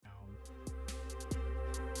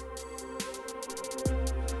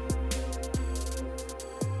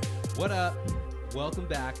What up? Welcome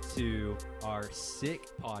back to our sick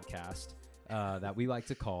podcast that we like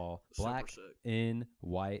to call Black in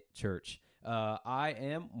White Church. I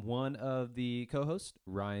am one of the co-hosts,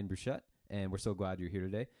 Ryan Bruchette, and we're so glad you're here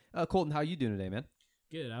today. Colton, how you doing today, man?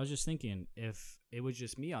 Good. I was just thinking, if it was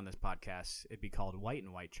just me on this podcast, it'd be called White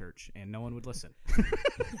in White Church, and no one would listen.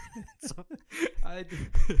 So I'm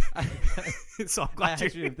glad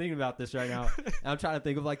actually am thinking about this right now. I'm trying to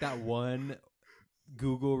think of like that one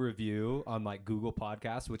Google review on like Google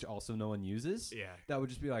Podcasts, which also no one uses. Yeah. That would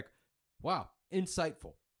just be like, wow,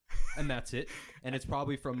 insightful. And that's it. And it's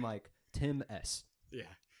probably from like Tim S. Yeah.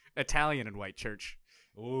 Italian in White Church.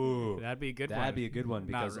 Ooh. That'd be a good one. That'd be a good one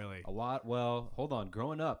because Not really. hold on.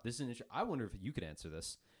 Growing up, this is I wonder if you could answer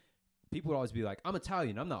this. People would always be like, I'm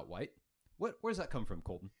Italian, I'm not white. Where's that come from,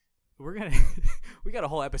 Colton? We got a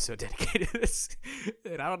whole episode dedicated to this,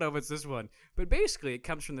 and I don't know if it's this one, but basically it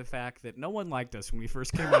comes from the fact that no one liked us when we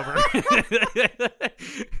first came over.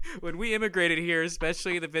 When we immigrated here,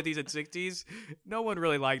 especially in the 50s and 60s, no one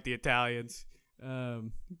really liked the Italians.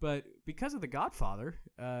 But because of The Godfather,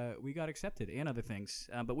 we got accepted and other things.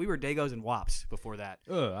 But we were Dagos and Wops before that.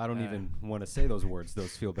 I don't even want to say those words.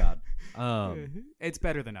 Those feel bad. It's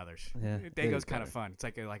better than others. Yeah, Dago's kind of fun. It's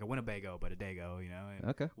like a Winnebago, but a Dago, you know. And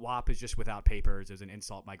okay. Wop is just without papers. It was an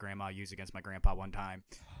insult my grandma used against my grandpa one time.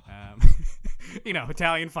 You know,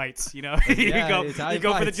 Italian fights. You know, you go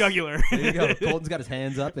for the jugular. There you go. Colton's got his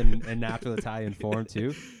hands up in natural Italian form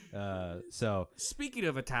too. So speaking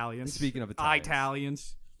of Italians,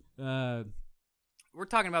 we're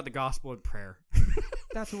talking about the gospel and prayer.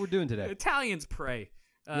 That's what we're doing today. Italians pray.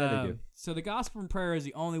 Yeah, they do. So the gospel and prayer is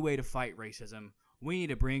the only way to fight racism. We need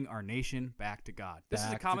to bring our nation back to God. This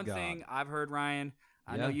is a common thing I've heard, Ryan.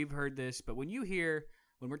 I know you've heard this, but when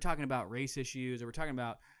we're talking about race issues or we're talking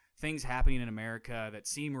about things happening in America that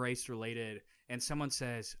seem race related, and someone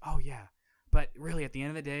says, "Oh yeah, but really at the end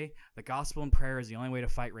of the day, the gospel and prayer is the only way to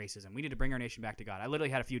fight racism. We need to bring our nation back to God." I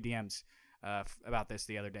literally had a few DMs about this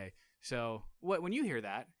the other day. So when you hear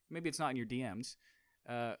that, maybe it's not in your DMs.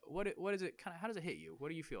 What is it? How does it hit you? What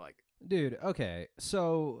do you feel like? Dude, okay.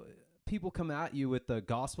 So people come at you with the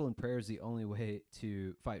gospel and prayer is the only way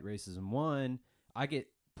to fight racism. One, I get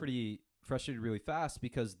pretty frustrated really fast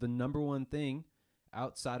because the number one thing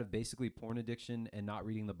outside of basically porn addiction and not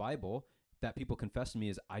reading the Bible that people confess to me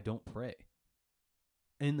is I don't pray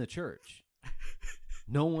in the church.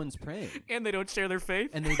 No one's praying. And they don't share their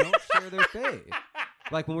faith?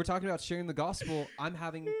 Like when we're talking about sharing the gospel, I'm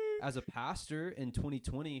having, as a pastor in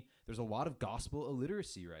 2020, there's a lot of gospel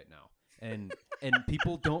illiteracy right now. And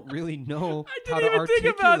people don't really know how to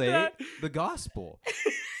articulate the gospel.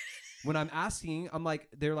 When I'm asking,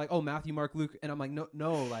 they're like, oh, Matthew, Mark, Luke. And I'm like,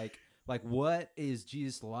 no, like what is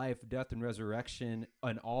Jesus' life, death, and resurrection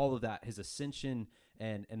and all of that, his ascension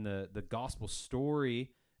and the gospel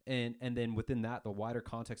story. And then within that, the wider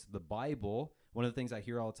context of the Bible. One of the things I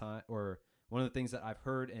hear all the time, or one of the things that I've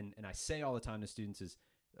heard and I say all the time to students is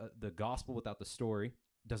the gospel without the story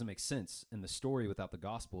doesn't make sense. And the story without the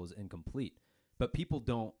gospel is incomplete. But people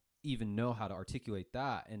don't even know how to articulate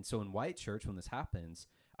that. And so in white church, when this happens,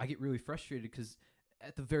 I get really frustrated because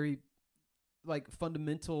at the very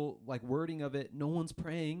fundamental wording of it, no one's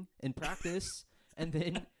praying in practice. And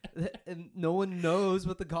then and no one knows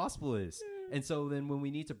what the gospel is. And so then when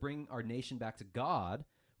we need to bring our nation back to God,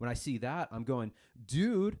 when I see that, I'm going,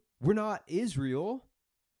 dude, we're not Israel.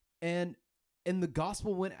 And the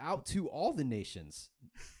gospel went out to all the nations.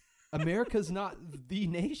 America's not the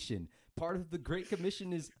nation. Part of the Great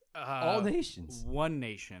Commission is all nations. One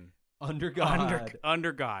nation. Under God.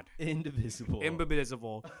 Under God. Indivisible.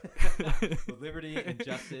 With liberty and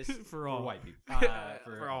justice for all. For white people.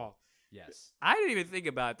 For all. Yes. I didn't even think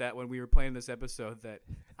about that when we were playing this episode. That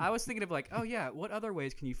I was thinking of oh yeah, what other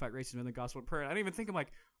ways can you fight racism in the gospel and prayer? I didn't even think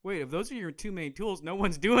wait, if those are your two main tools, no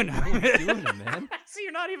one's doing them. No one's doing them, man. See,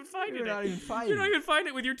 you're not even fighting it. You're not even fighting. You're not even fighting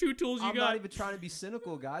it with your two tools I'm not even trying to be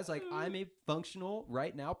cynical, guys. I'm a functional,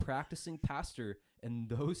 right now, practicing pastor, and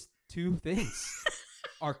those two things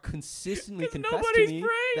are consistently confessed to me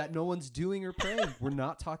that no one's doing or praying. We're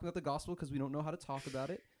not talking about the gospel because we don't know how to talk about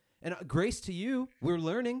it. And grace to you, we're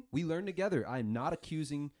learning. We learn together. I'm not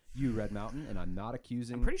accusing you, Red Mountain, and I'm not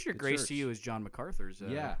accusing I'm pretty sure the Grace church. to You is John MacArthur's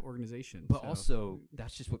organization. But also,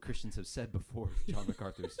 that's just what Christians have said before John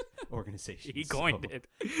MacArthur's organization. He coined it.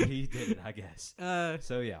 He did it, I guess.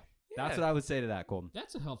 So, yeah. That's what I would say to that, Colton.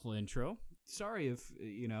 That's a helpful intro. Sorry if,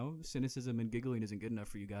 cynicism and giggling isn't good enough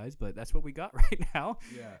for you guys, but that's what we got right now.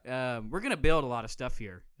 Yeah. We're going to build a lot of stuff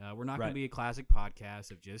here. We're not going to be a classic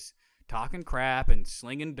podcast of just talking crap and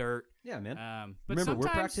slinging dirt. Yeah, man. But remember, we're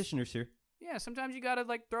practitioners here. Yeah, sometimes you gotta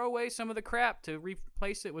like throw away some of the crap to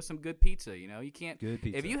replace it with some good pizza. You know, you can't. Good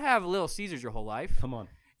pizza. If you have Little Caesars your whole life, come on,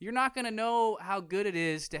 you're not gonna know how good it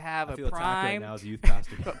is to have I a feel prime right now as a youth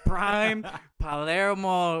pastor. prime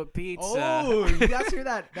Palermo pizza. Oh, you guys hear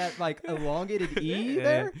that like elongated E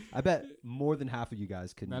there? I bet more than half of you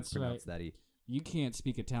guys can pronounce that E. You can't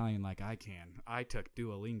speak Italian like I can. I took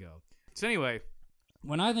Duolingo. So anyway,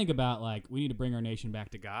 when I think about like we need to bring our nation back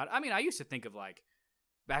to God, I mean, I used to think of like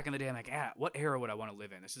back in the day, I'm like, what era would I want to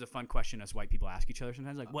live in? This is a fun question us white people ask each other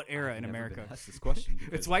sometimes. Like, what era in America? That's this question.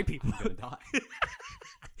 It's white people. I'm gonna die.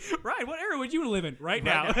 Ryan, what era would you want to live in right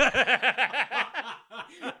now?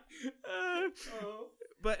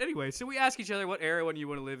 But anyway, so we ask each other what era would you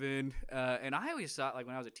want to live in, and I always thought like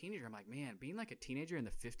when I was a teenager, I'm like, man, being like a teenager in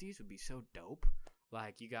the 50s would be so dope.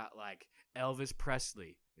 Like you got like Elvis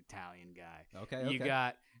Presley, Italian guy. Okay. You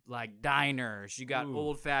got like diners. You got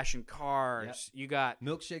old-fashioned cars. Yep. You got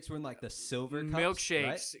milkshakes were in like the silver cups,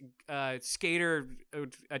 milkshakes. Right? Skater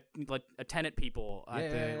attendant people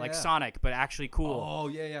at like yeah. Sonic, but actually cool. Oh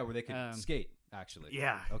yeah, where they could skate. Actually,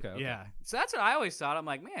 yeah, okay. Yeah. So that's what I always thought. I'm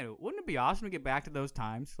like, man, wouldn't it be awesome to get back to those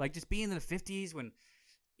times? Like just being in the 50s when,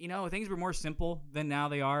 you know, things were more simple than now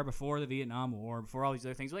they are before the Vietnam War, before all these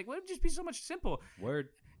other things. Like, wouldn't it just be so much simple? Word.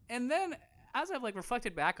 And then as I've like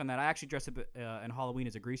reflected back on that, I actually dressed up in Halloween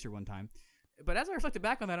as a greaser one time. But as I reflected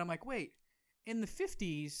back on that, I'm like, wait, in the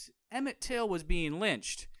 50s, Emmett Till was being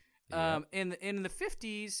lynched. Yeah. In the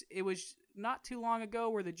 50s, it was not too long ago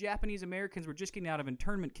where the Japanese Americans were just getting out of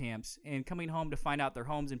internment camps and coming home to find out their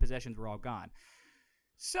homes and possessions were all gone.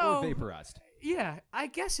 So or vaporized. Yeah, I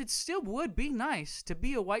guess it still would be nice to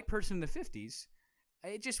be a white person in the 50s.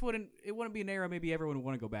 It just wouldn't be an era maybe everyone would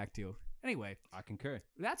want to go back to. Anyway, I concur.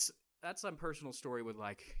 That's some personal story with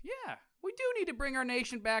like, yeah, we do need to bring our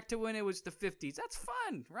nation back to when it was the 50s. That's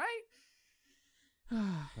fun, right?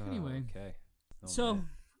 Anyway. Okay. So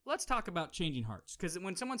let's talk about changing hearts. Because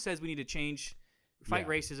when someone says we need to fight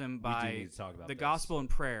racism by the gospel and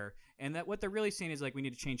prayer, and that what they're really saying is like we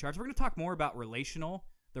need to change hearts. We're going to talk more about the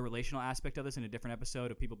relational aspect of this in a different episode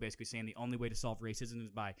of people basically saying the only way to solve racism is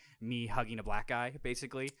by me hugging a black guy,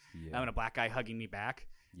 basically, and a black guy hugging me back.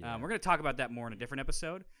 Yeah. We're going to talk about that more in a different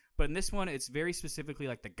episode. But in this one, it's very specifically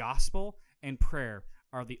like the gospel and prayer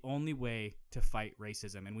are the only way to fight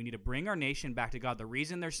racism. And we need to bring our nation back to God. The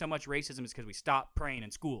reason there's so much racism is because we stopped praying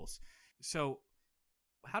in schools. So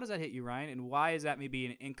how does that hit you, Ryan? And why is that maybe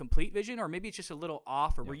an incomplete vision? Or maybe it's just a little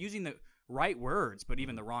off, or we're using the right words, but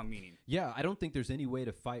even the wrong meaning. Yeah, I don't think there's any way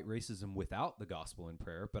to fight racism without the gospel and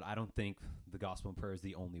prayer, but I don't think the gospel and prayer is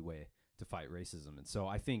the only way to fight racism. And so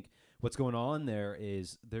I think what's going on there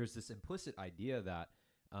is there's this implicit idea that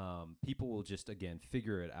people will just, again,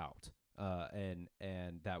 figure it out.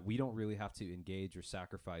 And that we don't really have to engage or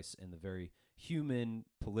sacrifice in the very human,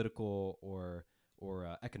 political, or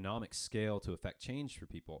economic scale to affect change for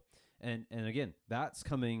people. And again, that's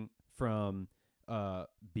coming from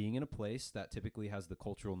being in a place that typically has the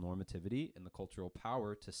cultural normativity and the cultural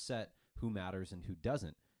power to set who matters and who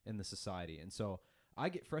doesn't in the society. And so I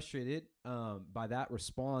get frustrated by that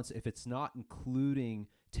response if it's not including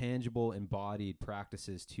tangible, embodied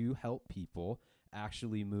practices to help people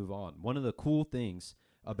actually move on. One of the cool things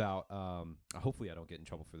about, hopefully I don't get in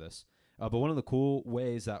trouble for this, but one of the cool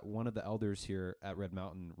ways that one of the elders here at Red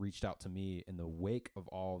Mountain reached out to me in the wake of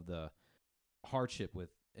all of the hardship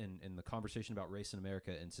in the conversation about race in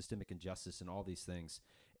America and systemic injustice and all these things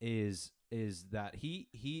is that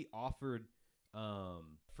he offered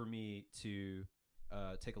for me to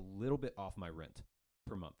take a little bit off my rent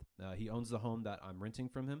per month. He owns the home that I'm renting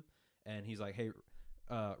from him, and he's like, hey,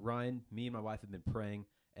 Ryan, me and my wife have been praying,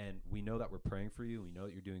 and we know that we're praying for you. We know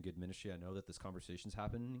that you're doing good ministry. I know that this conversation's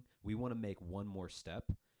happening. We want to make one more step,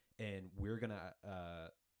 and we're going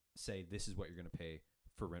to say this is what you're going to pay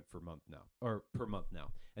for rent per month now.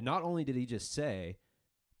 And not only did he just say,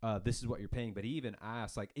 this is what you're paying, but he even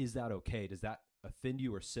asked, like, is that okay? Does that offend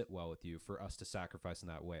you or sit well with you for us to sacrifice in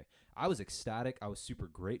that way? I was ecstatic. I was super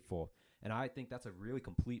grateful. And I think that's a really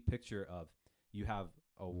complete picture of you have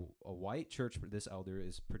a white church, this elder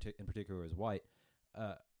is in particular is white,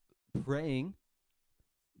 praying,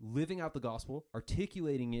 living out the gospel,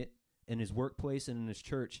 articulating it in his workplace and in his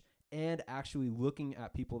church, and actually looking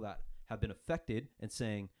at people that have been affected and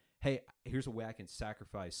saying, hey, here's a way I can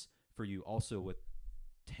sacrifice for you also with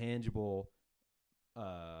tangible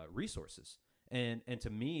resources. And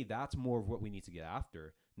to me, that's more of what we need to get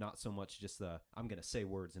after, not so much just I'm going to say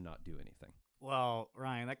words and not do anything. Well,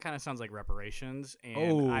 Ryan, that kind of sounds like reparations,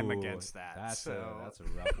 and I'm against that. That's a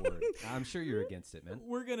rough word. I'm sure you're against it, man.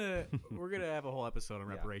 We're gonna have a whole episode on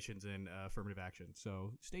reparations and affirmative action,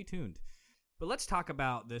 so stay tuned. But let's talk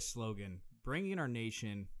about this slogan, bringing our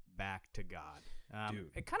nation back to God.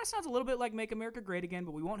 Dude. It kind of sounds a little bit like Make America Great Again,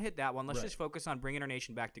 but we won't hit that one. Let's just focus on bringing our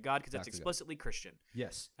nation back to God because that's explicitly Christian.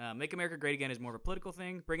 Yes. Make America Great Again is more of a political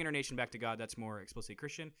thing. Bringing our nation back to God, that's more explicitly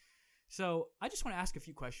Christian. So I just want to ask a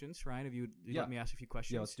few questions, Ryan, if you would let me ask a few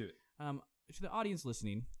questions. Yeah, let's do it. To the audience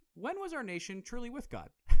listening, when was our nation truly with God?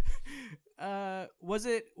 Was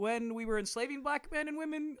it when we were enslaving black men and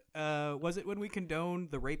women? Was it when we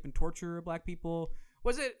condoned the rape and torture of black people?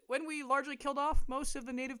 Was it when we largely killed off most of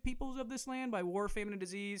the native peoples of this land by war, famine, and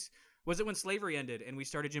disease? Was it when slavery ended and we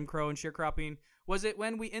started Jim Crow and sharecropping? Was it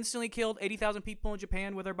when we instantly killed 80,000 people in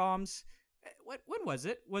Japan with our bombs? When was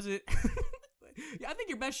it? Was it... Yeah, I think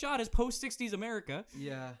your best shot is post-60s America.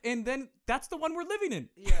 Yeah. And then that's the one we're living in.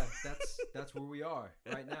 Yeah, that's where we are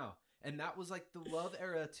right now. And that was like the love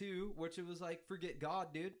era too, which it was like, forget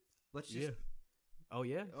God, dude. Let's just... Yeah. Oh,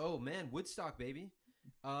 yeah. Oh, man. Woodstock, baby.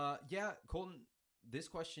 Yeah, Colton, this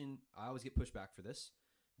question, I always get pushed back for this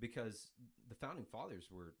because the founding fathers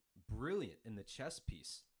were brilliant in the chess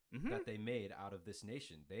piece that they made out of this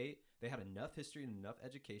nation. They had enough history and enough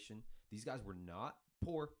education. These guys were not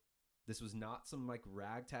poor. This was not some like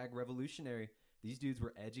ragtag revolutionary. These dudes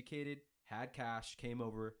were educated, had cash, came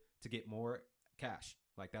over to get more cash.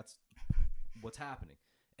 Like that's what's happening.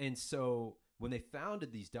 And so when they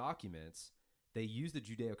founded these documents, they used the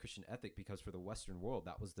Judeo-Christian ethic because for the Western world,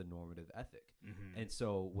 that was the normative ethic. And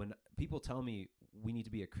so when people tell me we need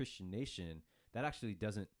to be a Christian nation, that actually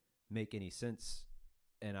doesn't make any sense.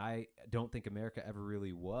 And I don't think America ever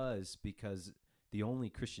really was, because the only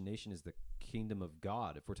Christian nation is the kingdom of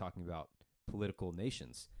God if we're talking about political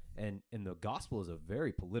nations. And the gospel is a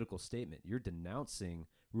very political statement. You're denouncing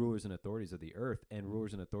rulers and authorities of the earth and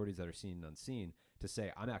rulers and authorities that are seen and unseen to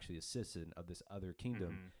say, I'm actually a citizen of this other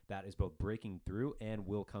kingdom that is both breaking through and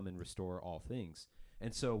will come and restore all things.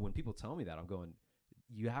 And so when people tell me that, I'm going,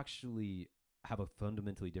 you actually have a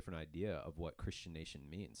fundamentally different idea of what Christian nation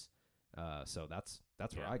means. So that's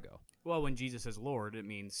where I go. Well, when Jesus is Lord, it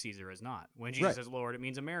means Caesar is not. When Jesus is Lord, it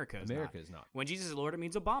means America is not. When Jesus is Lord, it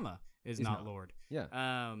means Obama is not Lord.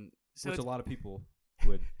 Yeah. So which a lot of people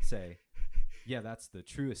would say, yeah, that's the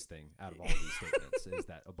truest thing out of all these statements is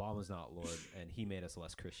that Obama's not Lord and he made us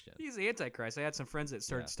less Christian. He's the Antichrist. I had some friends that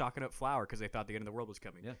started stocking up flour because they thought the end of the world was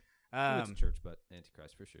coming. Yeah. It's a church, but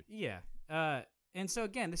Antichrist for sure. Yeah. And so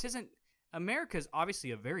again, this isn't... America's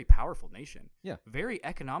obviously a very powerful nation. Yeah. Very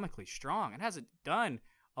economically strong. It hasn't done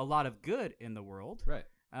a lot of good in the world. Right.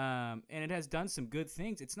 And it has done some good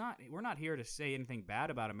things. We're not here to say anything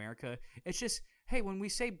bad about America. It's just, hey, when we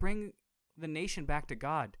say bring the nation back to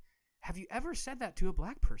God, have you ever said that to a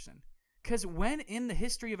black person? Because when in the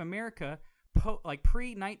history of America,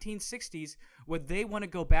 pre-1960s, would they want to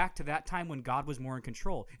go back to that time when God was more in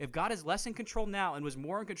control? If God is less in control now and was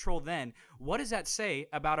more in control then, what does that say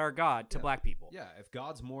about our God to black people? Yeah, if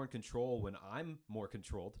God's more in control when I'm more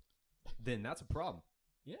controlled, then that's a problem.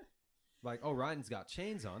 Yeah. Like, oh, Ryan's got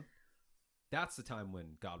chains on. That's the time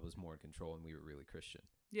when God was more in control and we were really Christian.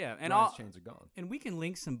 Yeah, and Ryan's chains are gone. And we can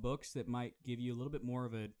link some books that might give you a little bit more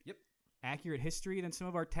of a accurate history than some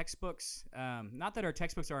of our textbooks. Not that our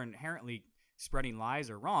textbooks are inherently spreading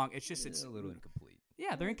lies or wrong. It's just it's a little incomplete.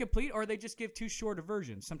 Yeah, they're incomplete, or they just give too short a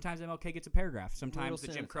version. Sometimes MLK gets a paragraph. Sometimes the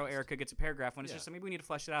Jim Crow Erica gets a paragraph. When it's just maybe we need to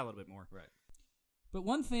flesh it out a little bit more. Right. But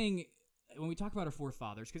one thing, when we talk about our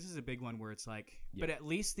forefathers, because this is a big one where it's like, but at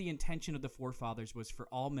least the intention of the forefathers was for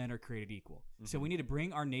all men are created equal. So we need to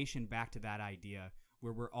bring our nation back to that idea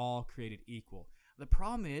where we're all created equal. The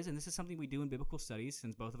problem is, and this is something we do in biblical studies,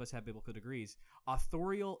 since both of us have biblical degrees,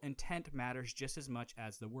 authorial intent matters just as much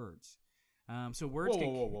as the words. So words can...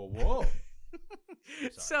 Whoa.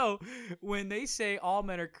 So when they say all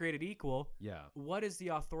men are created equal, what is the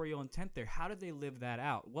authorial intent there? How did they live that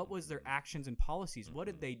out? What was their actions and policies? What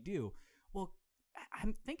did they do? Well,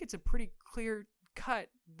 I think it's a pretty clear cut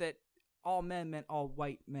that all men meant all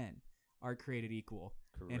white men are created equal.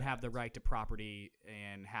 Correct. And have the right to property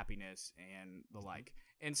and happiness and the like.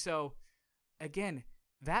 And so, again,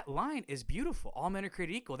 that line is beautiful. All men are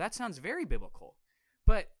created equal. That sounds very biblical.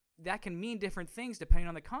 But that can mean different things depending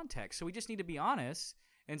on the context. So we just need to be honest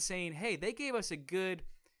and saying, hey, they gave us a good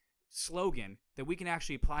slogan that we can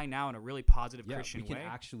actually apply now in a really positive Christian way. We can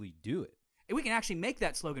actually do it. And we can actually make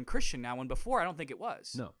that slogan Christian now, when before I don't think it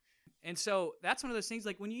was. No. And so that's one of those things,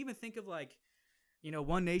 like when you even think of like, you know,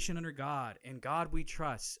 one nation under God and God we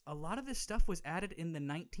trust. A lot of this stuff was added in the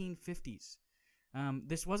 1950s.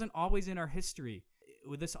 This wasn't always in our history.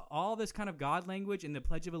 With all this kind of God language and the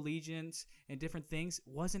Pledge of Allegiance and different things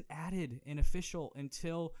wasn't added and official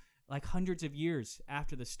until like hundreds of years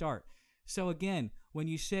after the start. So again, when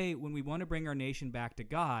we want to bring our nation back to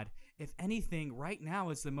God, if anything, right now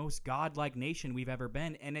it's the most godlike nation we've ever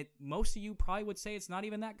been, and most of you probably would say it's not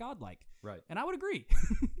even that godlike. Right. And I would agree.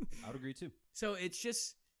 I would agree too. So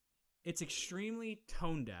it's extremely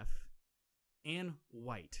tone deaf and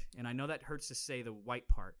white. And I know that hurts to say the white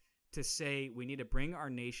part, to say we need to bring our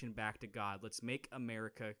nation back to God. Let's make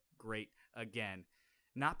America great again.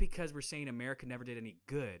 Not because we're saying America never did any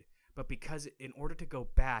good, but because in order to go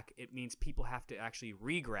back, it means people have to actually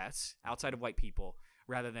regress outside of white people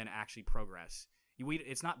rather than actually progress.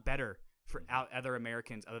 It's not better for other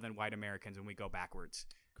Americans other than white Americans when we go backwards.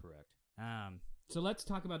 Correct. So let's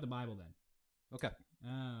talk about the Bible then. Okay.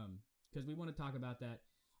 Because we want to talk about that.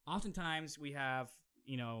 Oftentimes we have,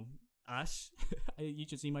 us. You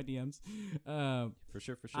should see my DMs. For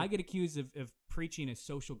sure. I get accused of preaching a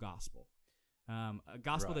social gospel. A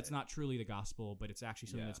gospel that's not truly the gospel, but it's actually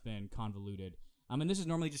something that's been convoluted. And this is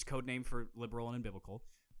normally just code name for liberal and unbiblical,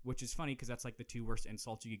 which is funny because that's like the two worst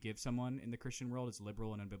insults you could give someone in the Christian world is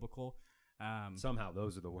liberal and unbiblical. Somehow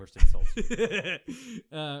those are the worst insults.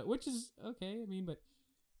 Which is okay. But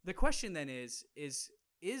the question then is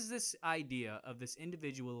this idea of this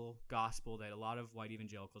individual gospel that a lot of white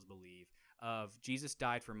evangelicals believe of Jesus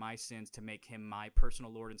died for my sins to make him my personal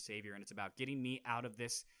Lord and Savior, and it's about getting me out of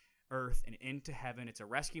this earth and into heaven. It's a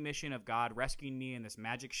rescue mission of God rescuing me in this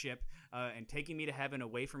magic ship and taking me to heaven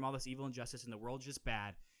away from all this evil and injustice and the world's just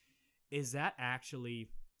bad. Is that actually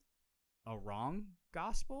a wrong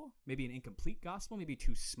gospel? Maybe an incomplete gospel? Maybe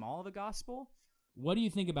too small of a gospel? What do you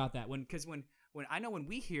think about that? Because when I know when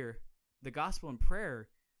we hear the gospel and prayer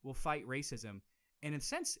will fight racism, and in a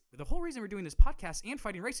sense, the whole reason we're doing this podcast and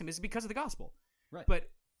fighting racism is because of the gospel. Right. But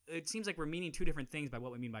it seems like we're meaning two different things by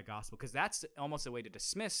what we mean by gospel, because that's almost a way to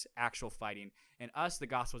dismiss actual fighting, and us, the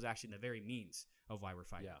gospel is actually the very means of why we're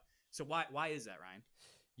fighting. Yeah. So why is that, Ryan?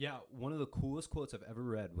 Yeah, one of the coolest quotes I've ever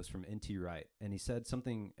read was from N.T. Wright, and he said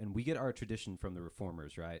something, and we get our tradition from the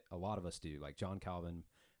Reformers, right? A lot of us do, like John Calvin,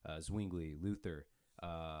 Zwingli, Luther,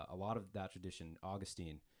 a lot of that tradition,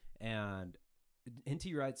 Augustine. And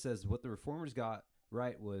N.T. Wright says what the Reformers got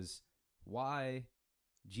right was why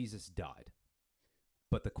Jesus died.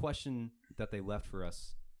 But the question that they left for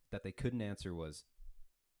us that they couldn't answer was,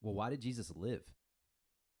 well, why did Jesus live?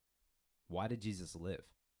 Why did Jesus live?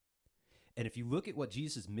 And if you look at what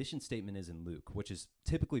Jesus' mission statement is in Luke, which is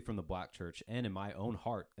typically from the Black church and in my own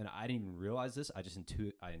heart, and I didn't even realize this,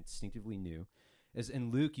 I instinctively knew, is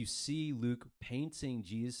in Luke, you see Luke painting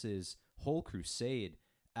Jesus' whole crusade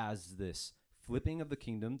as this flipping of the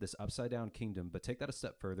kingdom, this upside down kingdom, but take that a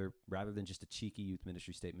step further rather than just a cheeky youth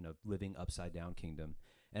ministry statement of living upside down kingdom,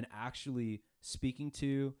 and actually speaking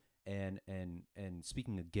to and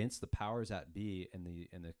speaking against the powers that be and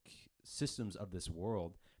the systems of this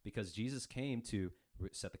world, because Jesus came to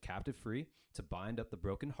set the captive free, to bind up the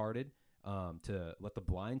brokenhearted, to let the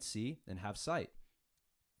blind see and have sight.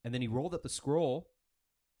 And then he rolled up the scroll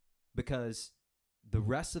because the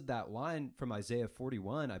rest of that line from Isaiah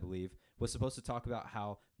 41, I believe, was supposed to talk about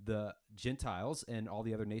how the Gentiles and all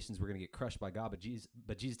the other nations were going to get crushed by God,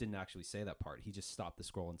 but Jesus didn't actually say that part. He just stopped the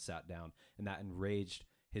scroll and sat down, and that enraged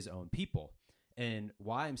his own people. And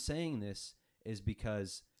why I'm saying this is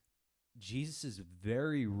because Jesus'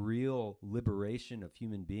 very real liberation of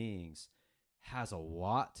human beings has a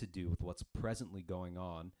lot to do with what's presently going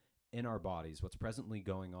on in our bodies, what's presently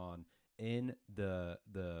going on in the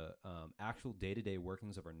actual day-to-day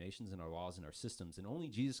workings of our nations and our laws and our systems. And only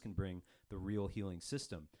Jesus can bring the real healing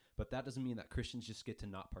system. But that doesn't mean that Christians just get to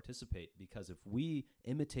not participate, because if we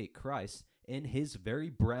imitate Christ in his very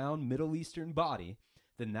brown Middle Eastern body,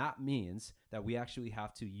 then that means that we actually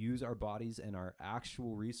have to use our bodies and our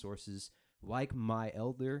actual resources, like my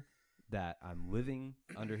elder that I'm living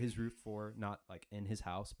under his roof for, not like in his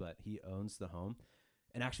house, but he owns the home,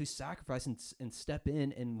 and actually sacrifice and step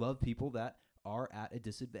in and love people that are at a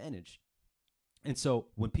disadvantage. And so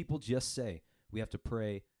when people just say we have to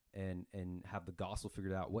pray and have the gospel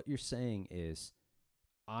figured out, what you're saying is,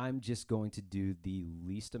 I'm just going to do the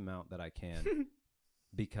least amount that I can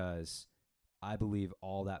because I believe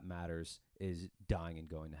all that matters is dying and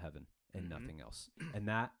going to heaven and nothing else. And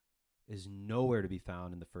that is nowhere to be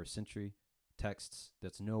found in the first century texts.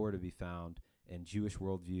 That's nowhere to be found in Jewish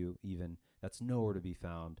worldview even. That's nowhere to be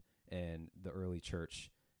found in the early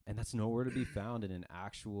church. And that's nowhere to be found in an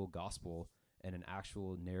actual gospel and an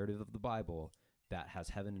actual narrative of the Bible that has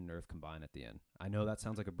heaven and earth combined at the end. I know that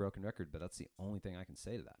sounds like a broken record, but that's the only thing I can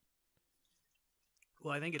say to that.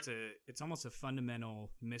 Well, I think it's almost a fundamental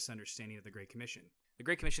misunderstanding of the Great Commission. The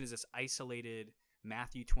Great Commission is this isolated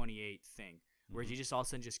Matthew 28 thing where Jesus all of a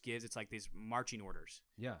sudden just gives, it's like these marching orders.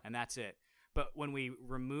 Yeah. And that's it. But when we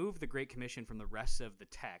remove the Great Commission from the rest of the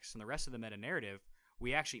text and the rest of the meta-narrative,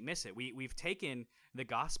 we actually miss it. We've taken the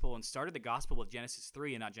gospel and started the gospel with Genesis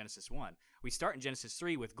 3 and not Genesis 1. We start in Genesis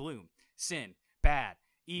 3 with gloom, sin, bad,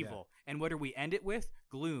 evil. Yeah. And what do we end it with?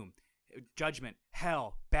 Gloom, judgment,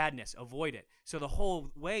 hell, badness, avoid it. So the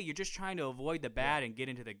whole way, you're just trying to avoid the bad and get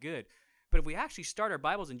into the good. But if we actually start our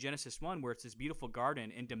Bibles in Genesis 1, where it's this beautiful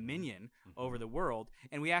garden and dominion over the world,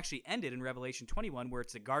 and we actually end it in Revelation 21, where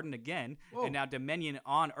it's the garden again, and now dominion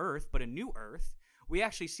on earth, but a new earth, we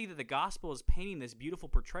actually see that the gospel is painting this beautiful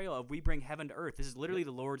portrayal of we bring heaven to earth. This is literally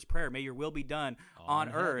the Lord's Prayer. May your will be done on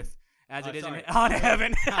earth as it is on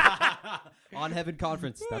heaven. On Heaven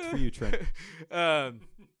Conference. That's for you, Trent.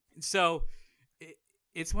 So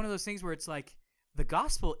it's one of those things where it's like the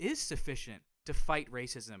gospel is sufficient to fight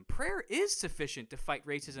racism. Prayer is sufficient to fight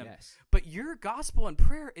racism. Yes. But your gospel and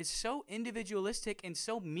prayer is so individualistic and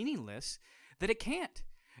so meaningless that it can't.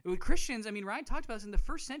 With Christians, I mean, Ryan talked about this in the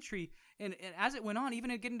first century, and as it went on,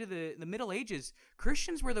 even getting to the Middle Ages,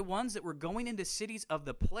 Christians were the ones that were going into cities of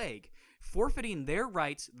the plague, forfeiting their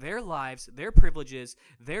rights, their lives, their privileges,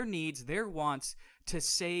 their needs, their wants to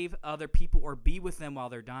save other people or be with them while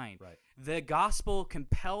they're dying. Right. The gospel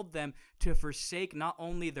compelled them to forsake not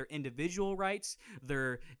only their individual rights,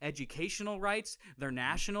 their educational rights, their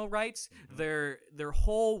national rights, their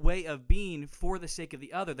whole way of being for the sake of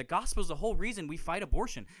the other. The gospel is the whole reason we fight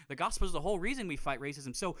abortion. The gospel is the whole reason we fight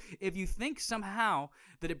racism. So if you think somehow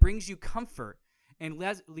that it brings you comfort and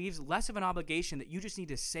leaves less of an obligation that you just need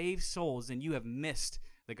to save souls, then you have missed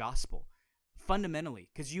the gospel. Fundamentally,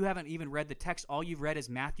 because you haven't even read the text. All you've read is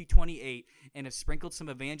Matthew 28 and have sprinkled some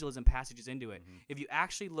evangelism passages into it. If you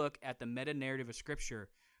actually look at the meta-narrative of Scripture,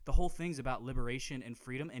 the whole thing's about liberation and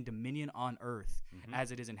freedom and dominion on earth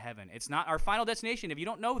as it is in heaven. It's not our final destination. If you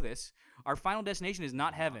don't know this, our final destination is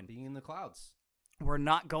not heaven. Being in the clouds. We're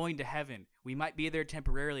not going to heaven. We might be there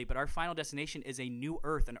temporarily, but our final destination is a new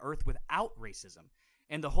earth, an earth without racism.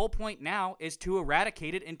 And the whole point now is to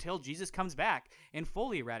eradicate it until Jesus comes back and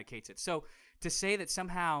fully eradicates it. So to say that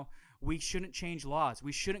somehow we shouldn't change laws,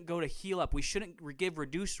 we shouldn't go to heal up, we shouldn't give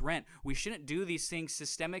reduced rent, we shouldn't do these things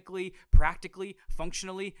systemically, practically,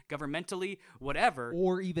 functionally, governmentally, whatever.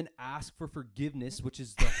 Or even ask for forgiveness, which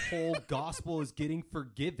is the whole gospel is getting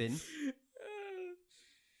forgiven.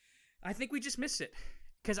 I think we just miss it.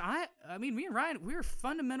 Because I mean, me and Ryan, we're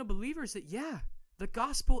fundamental believers that, the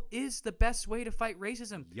gospel is the best way to fight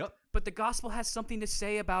racism. Yep. But the gospel has something to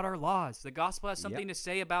say about our laws. The gospel has something to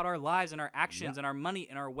say about our lives and our actions and our money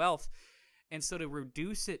and our wealth. And so to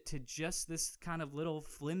reduce it to just this kind of little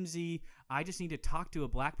flimsy, I just need to talk to a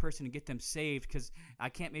black person and get them saved because I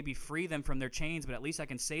can't maybe free them from their chains, but at least I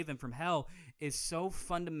can save them from hell, is so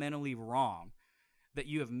fundamentally wrong that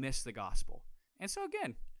you have missed the gospel. And so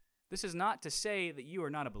again, this is not to say that you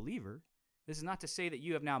are not a believer. This is not to say that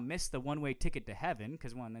you have now missed the one-way ticket to heaven,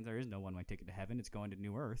 because there is no one-way ticket to heaven. It's going to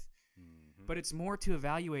new earth. But it's more to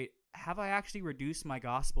evaluate, have I actually reduced my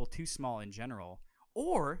gospel too small in general?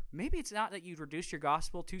 Or maybe it's not that you've reduced your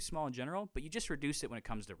gospel too small in general, but you just reduce it when it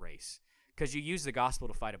comes to race. Because you use the gospel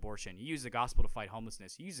to fight abortion. You use the gospel to fight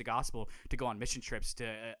homelessness. You use the gospel to go on mission trips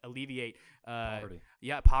to alleviate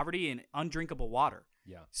poverty and undrinkable water.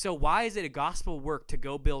 Yeah. So why is it a gospel work to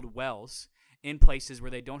go build wells in places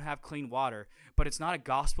where they don't have clean water, but it's not a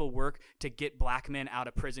gospel work to get black men out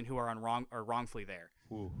of prison who are wrongfully there?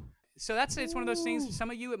 Ooh. So it's one of those things. Some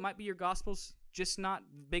of you, it might be your gospel's just not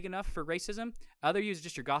big enough for racism. Other you, it's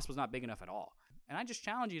just your gospel's not big enough at all. And I just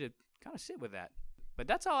challenge you to kind of sit with that. But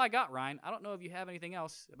that's all I got, Ryan. I don't know if you have anything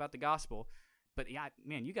else about the gospel, but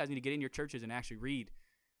man, you guys need to get in your churches and actually read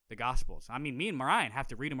the Gospels. I mean, me and Ryan have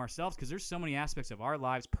to read them ourselves because there's so many aspects of our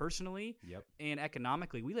lives personally and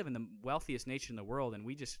economically. We live in the wealthiest nation in the world, and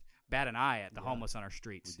we just bat an eye at the homeless on our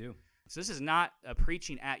streets. We do. So this is not a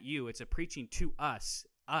preaching at you. It's a preaching to us,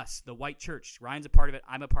 the white church. Ryan's a part of it.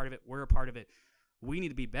 I'm a part of it. We're a part of it. We need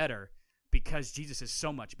to be better because Jesus is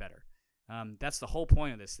so much better. That's the whole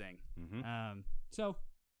point of this thing. So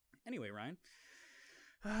anyway, Ryan,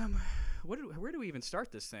 where do we even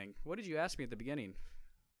start this thing? What did you ask me at the beginning?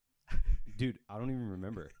 Dude, I don't even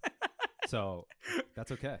remember. So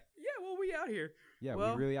that's okay. Yeah, well, we out here. Yeah,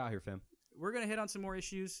 we're really out here, fam. We're going to hit on some more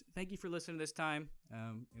issues. Thank you for listening this time,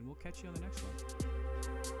 and we'll catch you on the next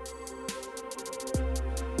one.